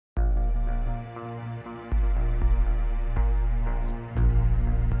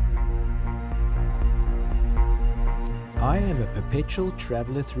I am a perpetual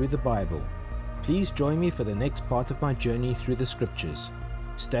traveler through the Bible. Please join me for the next part of my journey through the scriptures.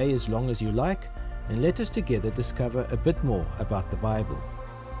 Stay as long as you like, and let us together discover a bit more about the Bible.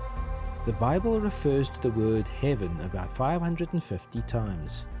 The Bible refers to the word heaven about 550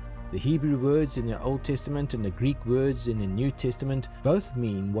 times. The Hebrew words in the Old Testament and the Greek words in the New Testament both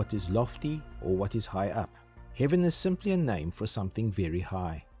mean what is lofty or what is high up. Heaven is simply a name for something very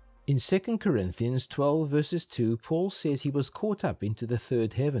high. In 2 Corinthians 12 verses 2, Paul says he was caught up into the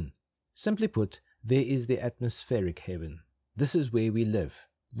third heaven. Simply put, there is the atmospheric heaven. This is where we live.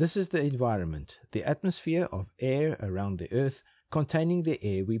 This is the environment, the atmosphere of air around the earth containing the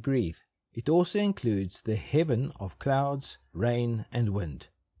air we breathe. It also includes the heaven of clouds, rain, and wind.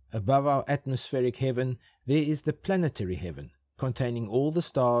 Above our atmospheric heaven, there is the planetary heaven, containing all the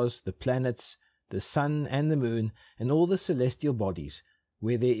stars, the planets, the sun and the moon, and all the celestial bodies,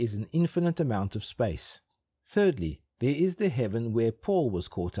 where there is an infinite amount of space. Thirdly, there is the heaven where Paul was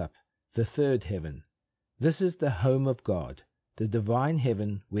caught up, the third heaven. This is the home of God, the divine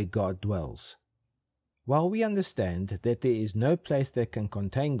heaven where God dwells. While we understand that there is no place that can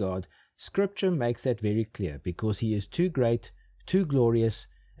contain God, Scripture makes that very clear because He is too great, too glorious,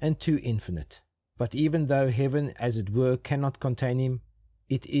 and too infinite. But even though heaven, as it were, cannot contain Him,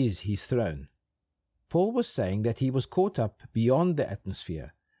 it is His throne. Paul was saying that he was caught up beyond the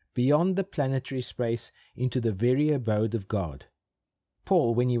atmosphere, beyond the planetary space, into the very abode of God.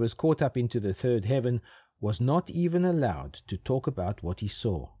 Paul, when he was caught up into the third heaven, was not even allowed to talk about what he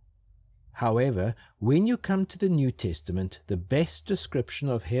saw. However, when you come to the New Testament, the best description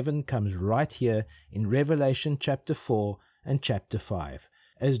of heaven comes right here in Revelation chapter 4 and chapter 5,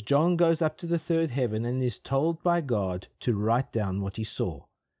 as John goes up to the third heaven and is told by God to write down what he saw.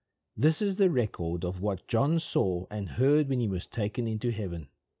 This is the record of what John saw and heard when he was taken into heaven.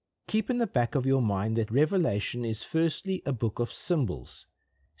 Keep in the back of your mind that Revelation is firstly a book of symbols.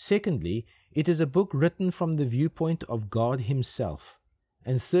 Secondly, it is a book written from the viewpoint of God Himself.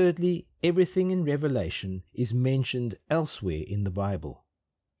 And thirdly, everything in Revelation is mentioned elsewhere in the Bible.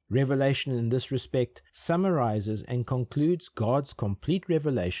 Revelation in this respect summarizes and concludes God's complete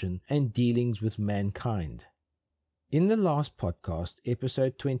revelation and dealings with mankind. In the last podcast,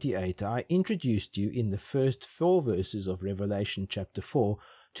 episode 28, I introduced you in the first 4 verses of Revelation chapter 4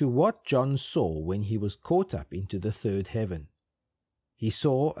 to what John saw when he was caught up into the third heaven. He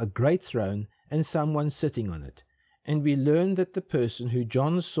saw a great throne and someone sitting on it, and we learned that the person who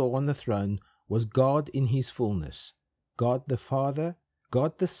John saw on the throne was God in His fullness, God the Father,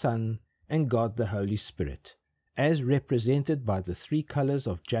 God the Son, and God the Holy Spirit, as represented by the 3 colors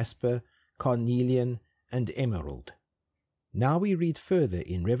of jasper, carnelian, and emerald. Now we read further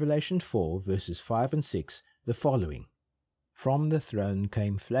in Revelation 4 verses 5 and 6 the following. From the throne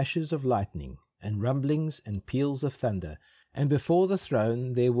came flashes of lightning, and rumblings and peals of thunder, and before the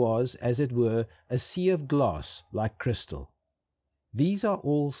throne there was, as it were, a sea of glass like crystal. These are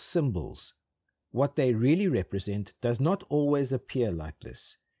all symbols. What they really represent does not always appear like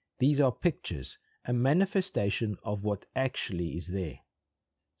this. These are pictures, a manifestation of what actually is there.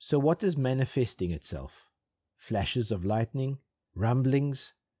 So what is manifesting itself? Flashes of lightning,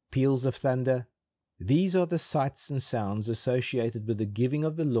 rumblings, peals of thunder. These are the sights and sounds associated with the giving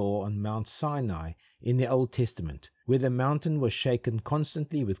of the law on Mount Sinai in the Old Testament, where the mountain was shaken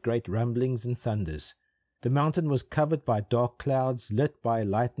constantly with great rumblings and thunders. The mountain was covered by dark clouds lit by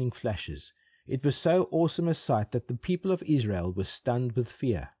lightning flashes. It was so awesome a sight that the people of Israel were stunned with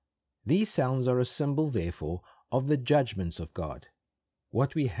fear. These sounds are a symbol, therefore, of the judgments of God.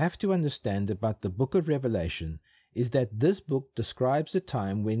 What we have to understand about the book of Revelation is that this book describes a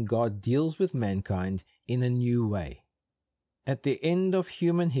time when God deals with mankind in a new way. At the end of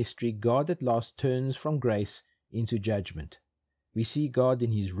human history, God at last turns from grace into judgment. We see God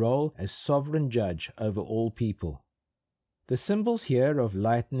in His role as sovereign judge over all people. The symbols here of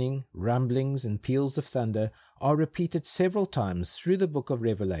lightning, rumblings, and peals of thunder are repeated several times through the book of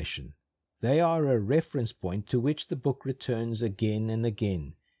Revelation. They are a reference point to which the book returns again and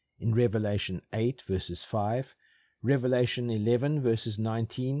again, in Revelation 8 verses 5, Revelation 11 verses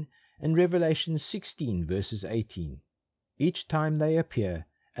 19, and Revelation 16 verses 18. Each time they appear,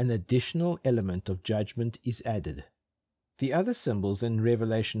 an additional element of judgment is added. The other symbols in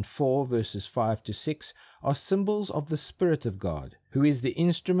Revelation 4 verses 5 to 6 are symbols of the Spirit of God, who is the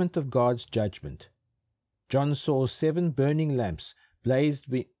instrument of God's judgment. John saw 7 burning lamps blazing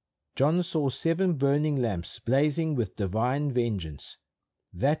with divine vengeance.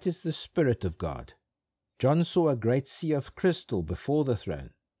 That is the Spirit of God. John saw a great sea of crystal before the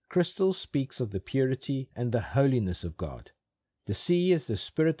throne. Crystal speaks of the purity and the holiness of God. The sea is the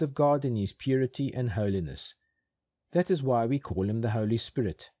Spirit of God in His purity and holiness. That is why we call him the Holy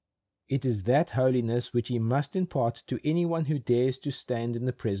Spirit. It is that holiness which he must impart to anyone who dares to stand in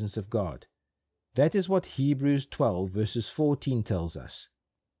the presence of God. That is what Hebrews 12 verses 14 tells us.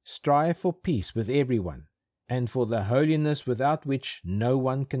 Strive for peace with everyone, and for the holiness without which no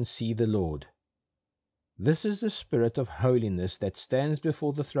one can see the Lord. This is the spirit of holiness that stands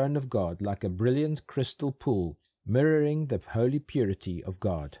before the throne of God like a brilliant crystal pool, mirroring the holy purity of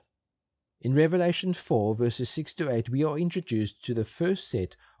God. In Revelation 4 verses 6 to 8, we are introduced to the first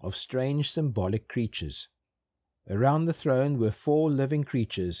set of strange symbolic creatures. Around the throne were 4 living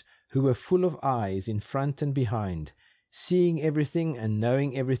creatures who were full of eyes in front and behind, seeing everything and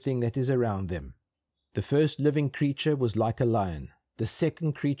knowing everything that is around them. The first living creature was like a lion, the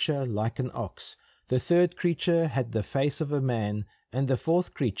second creature like an ox, the third creature had the face of a man, and the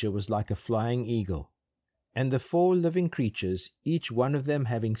fourth creature was like a flying eagle. And the 4 living creatures, each one of them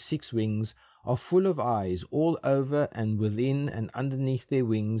having 6 wings, are full of eyes all over and within and underneath their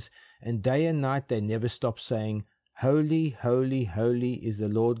wings, and day and night they never stop saying, Holy, holy, holy is the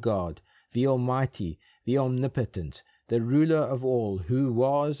Lord God, the Almighty, the Omnipotent, the ruler of all, who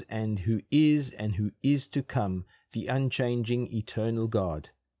was and who is to come, the unchanging eternal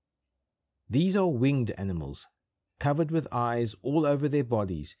God. These are winged animals, covered with eyes all over their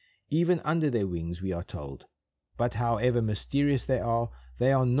bodies, even under their wings, we are told. But however mysterious they are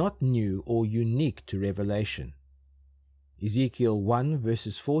not new or unique to Revelation. Ezekiel 1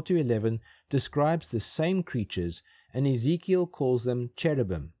 verses 4 to 11 describes the same creatures, and Ezekiel calls them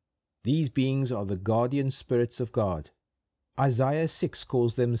cherubim. These beings are the guardian spirits of God. Isaiah 6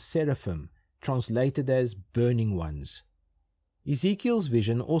 calls them seraphim, translated as burning ones. Ezekiel's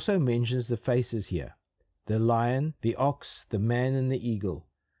vision also mentions the faces here: the lion, the ox, the man, and the eagle.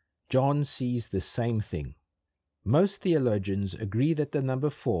 John sees the same thing. Most theologians agree that the number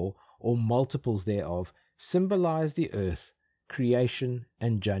 4, or multiples thereof, symbolize the earth, creation,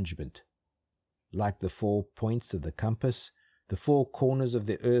 and judgment. Like the 4 points of the compass, the 4 corners of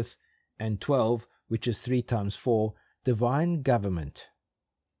the earth, and 12, which is 3 times 4, divine government.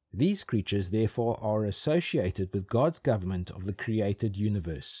 These creatures, therefore, are associated with God's government of the created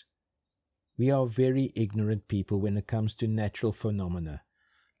universe. We are very ignorant people when it comes to natural phenomena.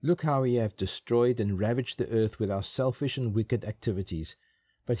 Look how we have destroyed and ravaged the earth with our selfish and wicked activities.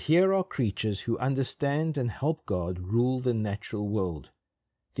 But here are creatures who understand and help God rule the natural world.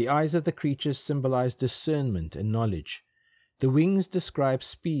 The eyes of the creatures symbolize discernment and knowledge. The wings describe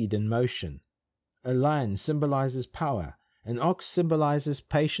speed and motion. A lion symbolizes power. An ox symbolizes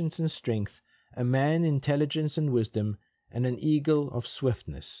patience and strength, a man intelligence and wisdom, and an eagle of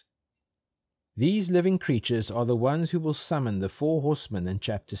swiftness. These living creatures are the ones who will summon the 4 horsemen in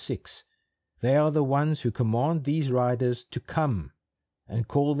chapter 6. They are the ones who command these riders to come and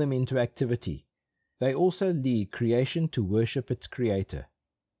call them into activity. They also lead creation to worship its creator.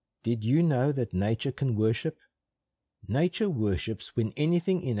 Did you know that nature can worship? Nature worships when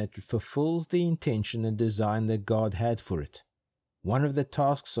anything in it fulfills the intention and design that God had for it. One of the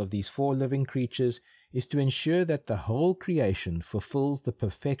tasks of these 4 living creatures is to ensure that the whole creation fulfills the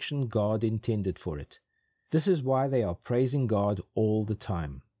perfection God intended for it. This is why they are praising God all the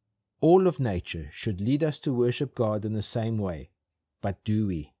time. All of nature should lead us to worship God in the same way. But do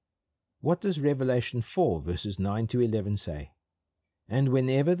we? What does Revelation 4 verses 9 to 11 say? And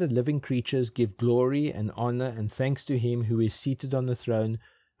whenever the living creatures give glory and honor and thanks to him who is seated on the throne,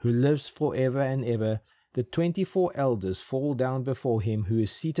 who lives forever and ever, the 24 elders fall down before him who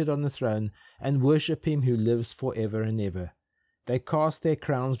is seated on the throne and worship him who lives forever and ever. They cast their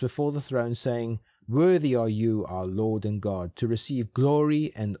crowns before the throne, saying, Worthy are you, our Lord and God, to receive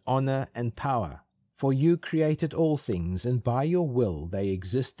glory and honor and power. For you created all things, and by your will they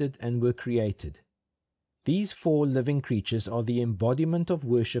existed and were created. These 4 living creatures are the embodiment of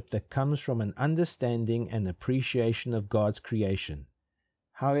worship that comes from an understanding and appreciation of God's creation.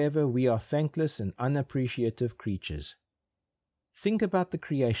 However, we are thankless and unappreciative creatures. Think about the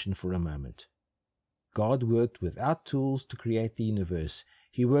creation for a moment. God worked without tools to create the universe.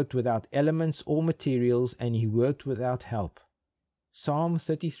 He worked without elements or materials, and he worked without help. Psalm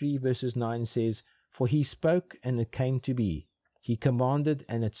 33 verses 9 says, For he spoke and it came to be. He commanded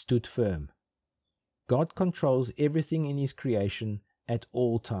and it stood firm. God controls everything in his creation at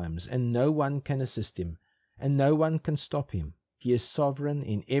all times, and no one can assist him, and no one can stop him. He is sovereign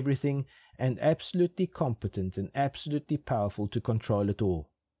in everything and absolutely competent and absolutely powerful to control it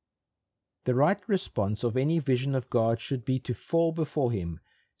all. The right response of any vision of God should be to fall before him,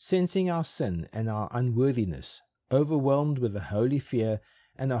 sensing our sin and our unworthiness, overwhelmed with a holy fear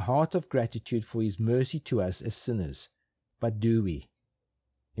and a heart of gratitude for his mercy to us as sinners. But do we?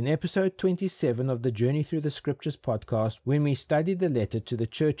 In episode 27 of the Journey Through the Scriptures podcast, when we studied the letter to the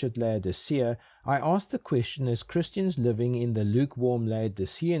church at Laodicea, I asked the question, as Christians living in the lukewarm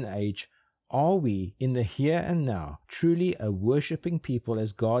Laodicean age, are we, in the here and now, truly a worshipping people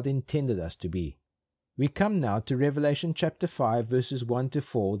as God intended us to be? We come now to Revelation chapter 5 verses 1 to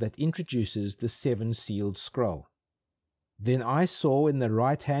 4 that introduces the seven-sealed scroll. Then I saw in the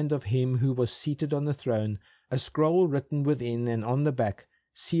right hand of him who was seated on the throne a scroll written within and on the back,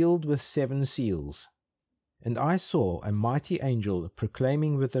 sealed with 7 seals. And I saw a mighty angel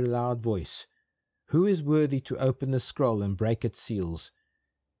proclaiming with a loud voice, "Who is worthy to open the scroll and break its seals?"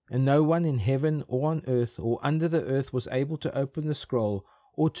 And no one in heaven or on earth or under the earth was able to open the scroll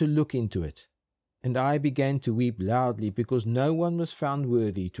or to look into it. And I began to weep loudly because no one was found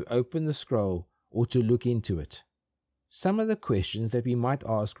worthy to open the scroll or to look into it. Some of the questions that we might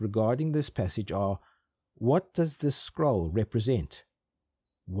ask regarding this passage are, what does this scroll represent?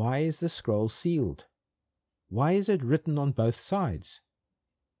 Why is the scroll sealed? Why is it written on both sides?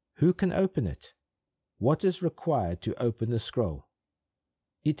 Who can open it? What is required to open the scroll?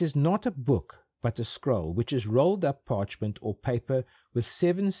 It is not a book, but a scroll, which is rolled up parchment or paper with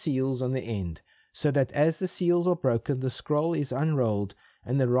 7 seals on the end, so that as the seals are broken, the scroll is unrolled,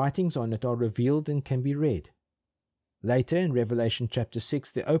 and the writings on it are revealed and can be read. Later in Revelation chapter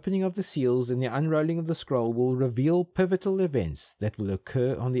 6, the opening of the seals and the unrolling of the scroll will reveal pivotal events that will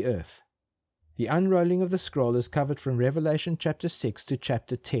occur on the earth. The unrolling of the scroll is covered from Revelation chapter 6 to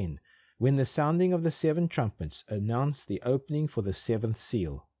chapter 10, when the sounding of the 7 trumpets announced the opening for the 7th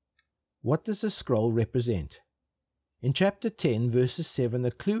seal. What does the scroll represent? In chapter 10, verses 7, a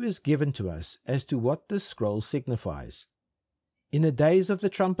clue is given to us as to what this scroll signifies. In the days of the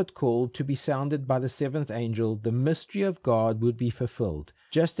trumpet call to be sounded by the 7th angel, the mystery of God would be fulfilled,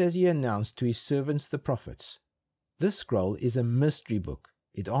 just as he announced to his servants the prophets. This scroll is a mystery book.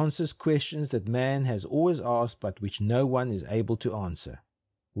 It answers questions that man has always asked but which no one is able to answer.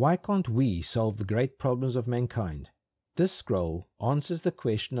 Why can't we solve the great problems of mankind? This scroll answers the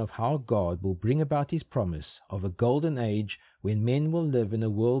question of how God will bring about his promise of a golden age when men will live in a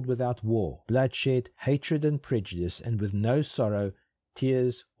world without war, bloodshed, hatred and prejudice, and with no sorrow,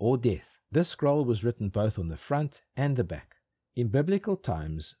 tears, or death. This scroll was written both on the front and the back. In biblical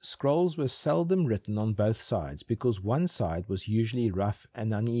times, scrolls were seldom written on both sides because one side was usually rough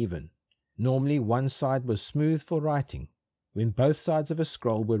and uneven. Normally one side was smooth for writing. When both sides of a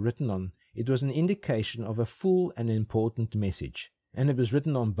scroll were written on, it was an indication of a full and important message, and it was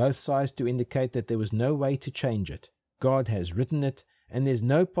written on both sides to indicate that there was no way to change it. God has written it, and there's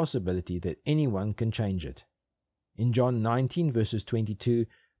no possibility that anyone can change it. In John 19 verses 22,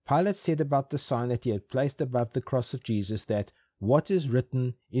 Pilate said about the sign that he had placed above the cross of Jesus that what is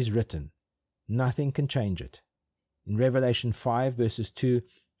written is written. Nothing can change it. In Revelation 5 verses 2,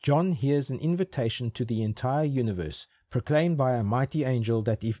 John hears an invitation to the entire universe, proclaimed by a mighty angel,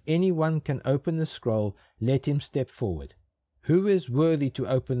 that if anyone can open the scroll, let him step forward. Who is worthy to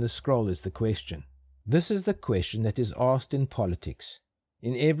open the scroll is the question. This is the question that is asked in politics.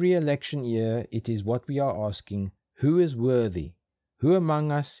 In every election year, it is what we are asking: who is worthy? Who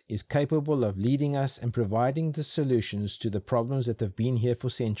among us is capable of leading us and providing the solutions to the problems that have been here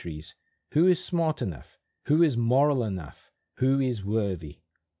for centuries? Who is smart enough? Who is moral enough? Who is worthy?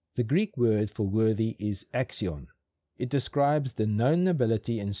 The Greek word for worthy is axion. It describes the known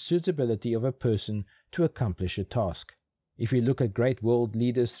ability and suitability of a person to accomplish a task. If we look at great world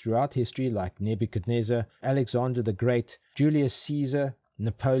leaders throughout history like Nebuchadnezzar, Alexander the Great, Julius Caesar,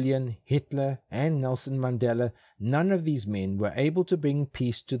 Napoleon, Hitler, and Nelson Mandela, none of these men were able to bring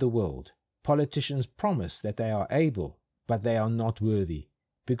peace to the world. Politicians promise that they are able, but they are not worthy,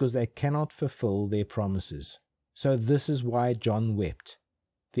 because they cannot fulfill their promises. So this is why John wept.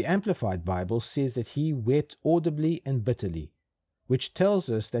 The Amplified Bible says that he wept audibly and bitterly, which tells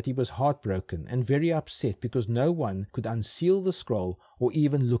us that he was heartbroken and very upset because no one could unseal the scroll or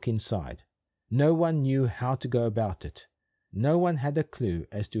even look inside. No one knew how to go about it. No one had a clue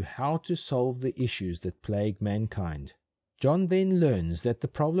as to how to solve the issues that plague mankind. John then learns that the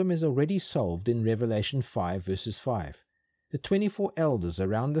problem is already solved in Revelation 5 verses 5. The 24 elders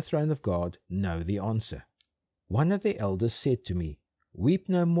around the throne of God know the answer. One of the elders said to me, "Weep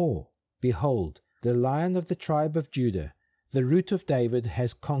no more. Behold, the Lion of the tribe of Judah, the Root of David,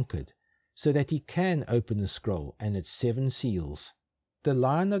 has conquered, so that he can open the scroll and its 7 seals." The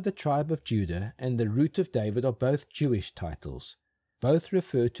Lion of the tribe of Judah and the Root of David are both Jewish titles. Both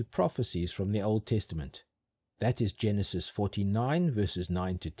refer to prophecies from the Old Testament. That is Genesis 49 verses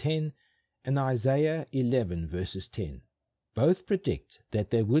 9 to 10 and Isaiah 11 verses 10. Both predict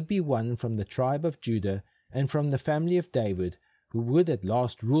that there would be one from the tribe of Judah and from the family of David who would at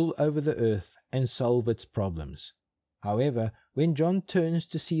last rule over the earth and solve its problems. However, when John turns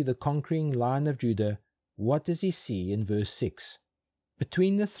to see the conquering Lion of Judah, what does he see in verse 6?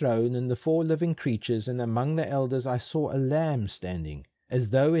 Between the throne and the 4 living creatures and among the elders I saw a lamb standing, as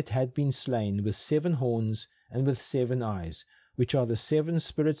though it had been slain, with 7 horns and with 7 eyes, which are the 7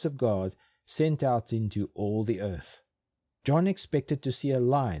 spirits of God sent out into all the earth. John expected to see a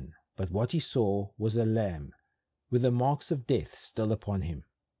lion, but what he saw was a lamb, with the marks of death still upon him.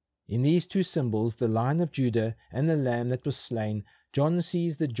 In these 2 symbols, the Lion of Judah and the lamb that was slain, John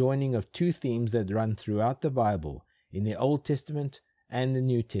sees the joining of 2 themes that run throughout the Bible, in the Old Testament and the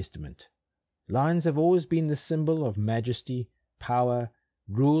New Testament. Lions have always been the symbol of majesty, power,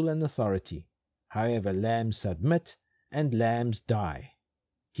 rule and authority. However, lambs submit and lambs die.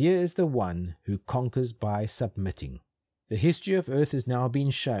 Here is the one who conquers by submitting. The history of earth has now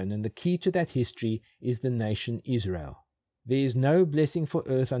been shown, and the key to that history is the nation Israel. There is no blessing for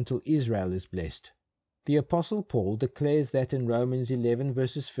earth until Israel is blessed. The Apostle Paul declares that in Romans 11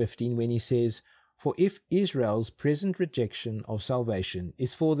 verses 15 when he says, "For if Israel's present rejection of salvation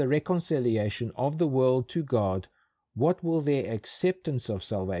is for the reconciliation of the world to God, what will their acceptance of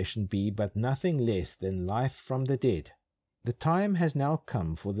salvation be but nothing less than life from the dead?" The time has now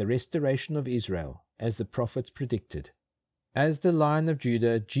come for the restoration of Israel, as the prophets predicted. As the Lion of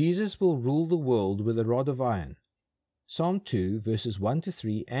Judah, Jesus will rule the world with a rod of iron. Psalm 2 verses 1 to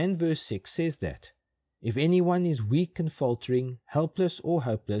 3 and verse 6 says that, "If anyone is weak and faltering, helpless or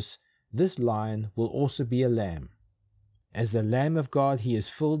hopeless, this lion will also be a lamb. As the Lamb of God he is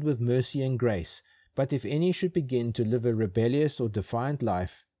filled with mercy and grace, but if any should begin to live a rebellious or defiant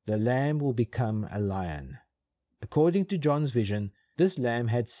life, the lamb will become a lion." According to John's vision, this lamb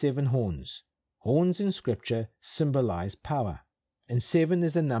had 7 horns. Horns in Scripture symbolize power, and 7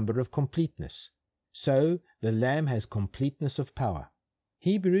 is a number of completeness. So, the lamb has completeness of power.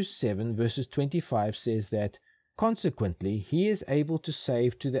 Hebrews 7 verses 25 says that, "Consequently, he is able to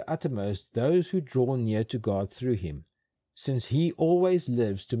save to the uttermost those who draw near to God through him, since he always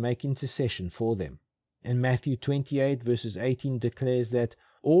lives to make intercession for them." And Matthew 28 verses 18 declares that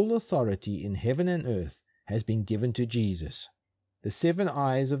all authority in heaven and earth has been given to Jesus. The 7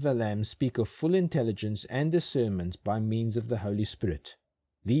 eyes of the Lamb speak of full intelligence and discernment by means of the Holy Spirit.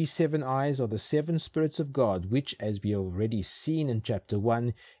 These 7 eyes are the 7 spirits of God, which, as we have already seen in chapter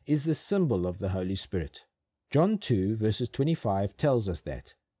 1, is the symbol of the Holy Spirit. John 2 verses 25 tells us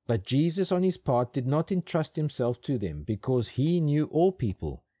that, "But Jesus on his part did not entrust himself to them, because he knew all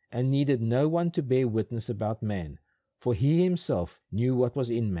people, and needed no one to bear witness about man, for he himself knew what was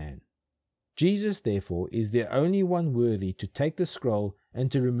in man." Jesus, therefore, is the only one worthy to take the scroll and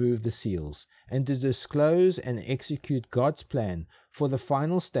to remove the seals, and to disclose and execute God's plan for the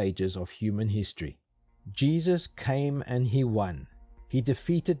final stages of human history. Jesus came and he won. He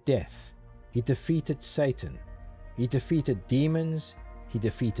defeated death. He defeated Satan. He defeated demons. He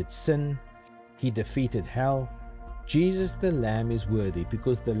defeated sin. He defeated hell. Jesus the Lamb is worthy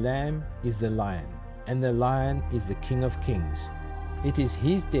because the Lamb is the Lion, and the Lion is the King of Kings. It is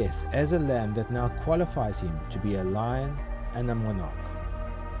his death as a lamb that now qualifies him to be a lion and a monarch.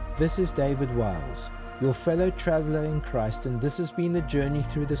 This is David Wiles, your fellow traveler in Christ, and this has been the Journey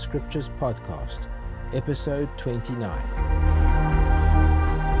Through the Scriptures podcast, episode 29.